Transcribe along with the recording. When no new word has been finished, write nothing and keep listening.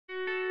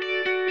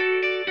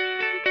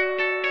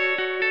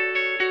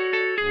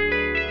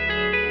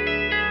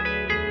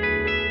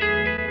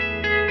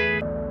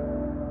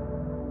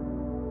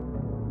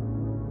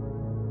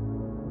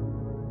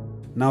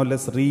Now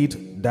let's read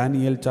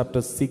Daniel chapter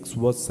 6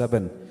 verse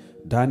 7.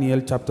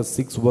 Daniel chapter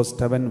 6 verse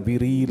 7, we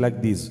read like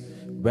this.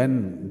 When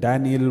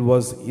Daniel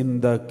was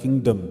in the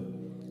kingdom,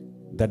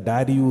 the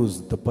Darius,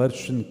 the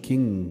Persian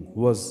king,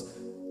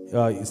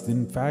 is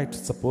in fact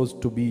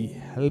supposed to be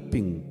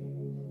helping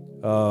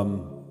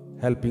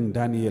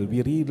Daniel.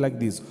 We read like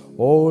this.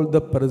 All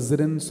the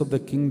presidents of the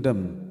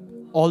kingdom,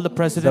 all the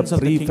presidents of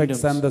the kingdom, the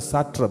prefects and the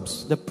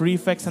satraps, the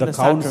prefects and the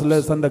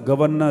counselors and the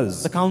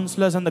governors,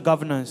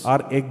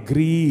 are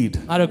agreed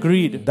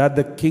that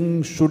the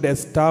king should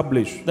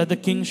establish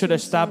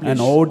an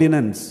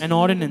ordinance and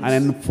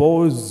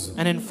enforce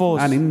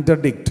and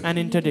interdict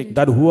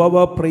that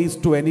whoever prays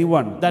to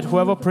anyone,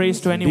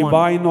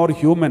 divine or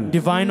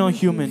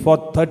human, for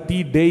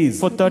 30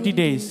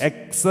 days,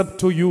 except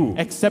to you,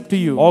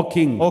 O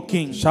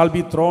king, shall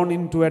be thrown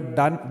into a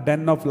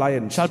den of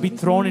lions.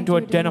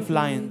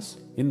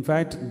 In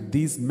fact,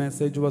 this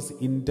message was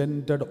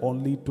intended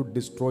only to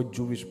destroy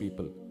Jewish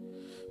people,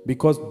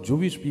 because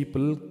Jewish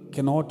people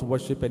cannot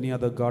worship any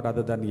other God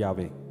other than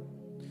Yahweh.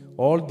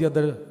 All the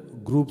other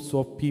groups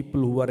of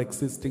people who are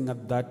existing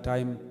at that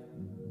time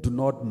do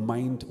not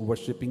mind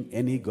worshipping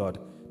any God,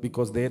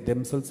 because they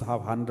themselves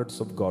have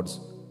hundreds of gods,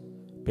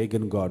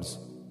 pagan gods.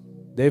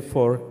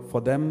 Therefore,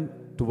 for them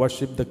to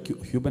worship the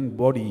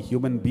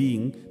human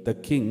being, the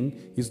king,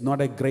 is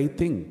not a great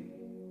thing.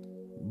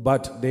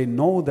 But they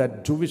know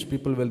that Jewish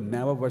people will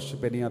never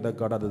worship any other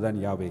God other than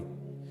Yahweh.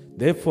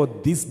 Therefore,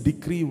 this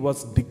decree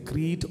was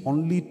decreed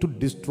only to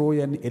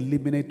destroy and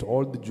eliminate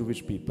all the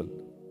Jewish people.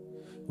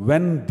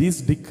 When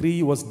this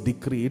decree was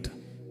decreed,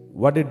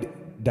 what did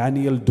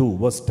Daniel do?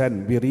 Verse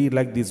 10, we read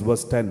like this,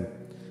 verse 10.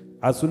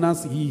 As soon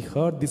as he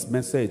heard this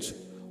message,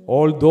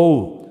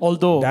 although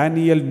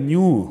Daniel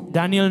knew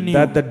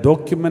that the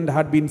document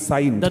had been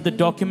signed, he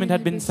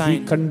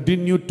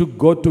continued to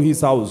go to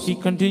his house,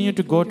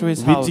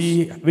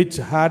 which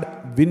had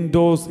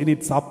windows in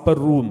its upper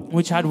room,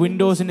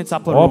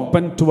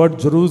 open toward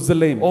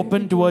Jerusalem,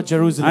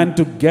 and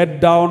to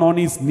get down on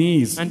his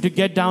knees,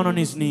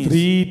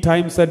 3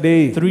 times a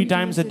day,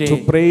 to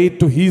pray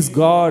to his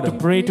God,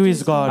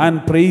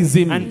 and praise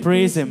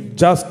him,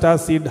 just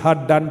as he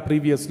had done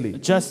previously.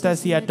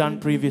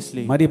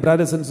 My dear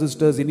brothers and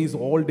sisters, in his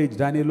old age,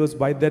 Daniel was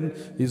by then,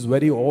 is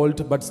very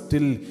old, but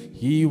still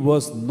he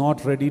was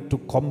not ready to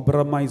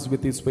compromise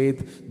with his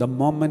faith. The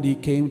moment he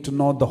came to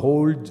know the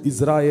whole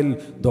Israel,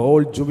 the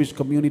whole Jewish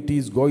community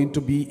is going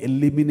to be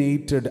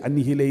eliminated,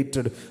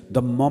 annihilated,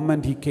 the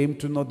moment he came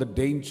to know the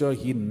danger,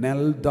 he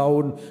knelt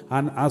down,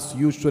 and as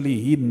usually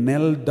he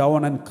knelt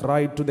down and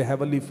cried to the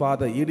Heavenly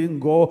Father. He didn't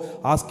go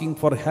asking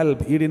for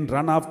help, he didn't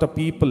run after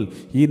people,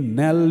 he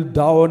knelt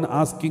down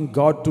asking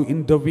God to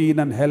intervene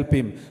and help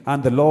him,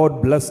 and the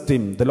Lord blessed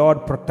him, the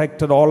Lord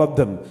protected all of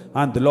them,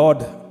 and the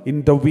Lord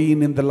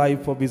intervene in the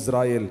life of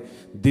Israel.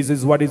 This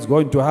is what is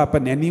going to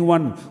happen.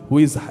 Anyone who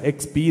is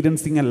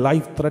experiencing a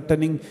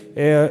life-threatening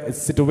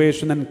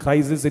situation and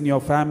crisis in your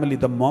family,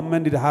 the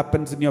moment it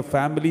happens in your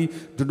family,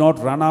 do not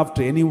run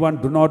after anyone,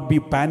 do not be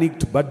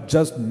panicked, but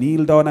just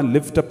kneel down and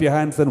lift up your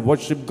hands and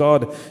worship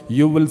God.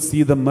 You will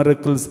see the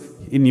miracles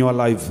in your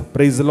life.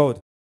 Praise the Lord.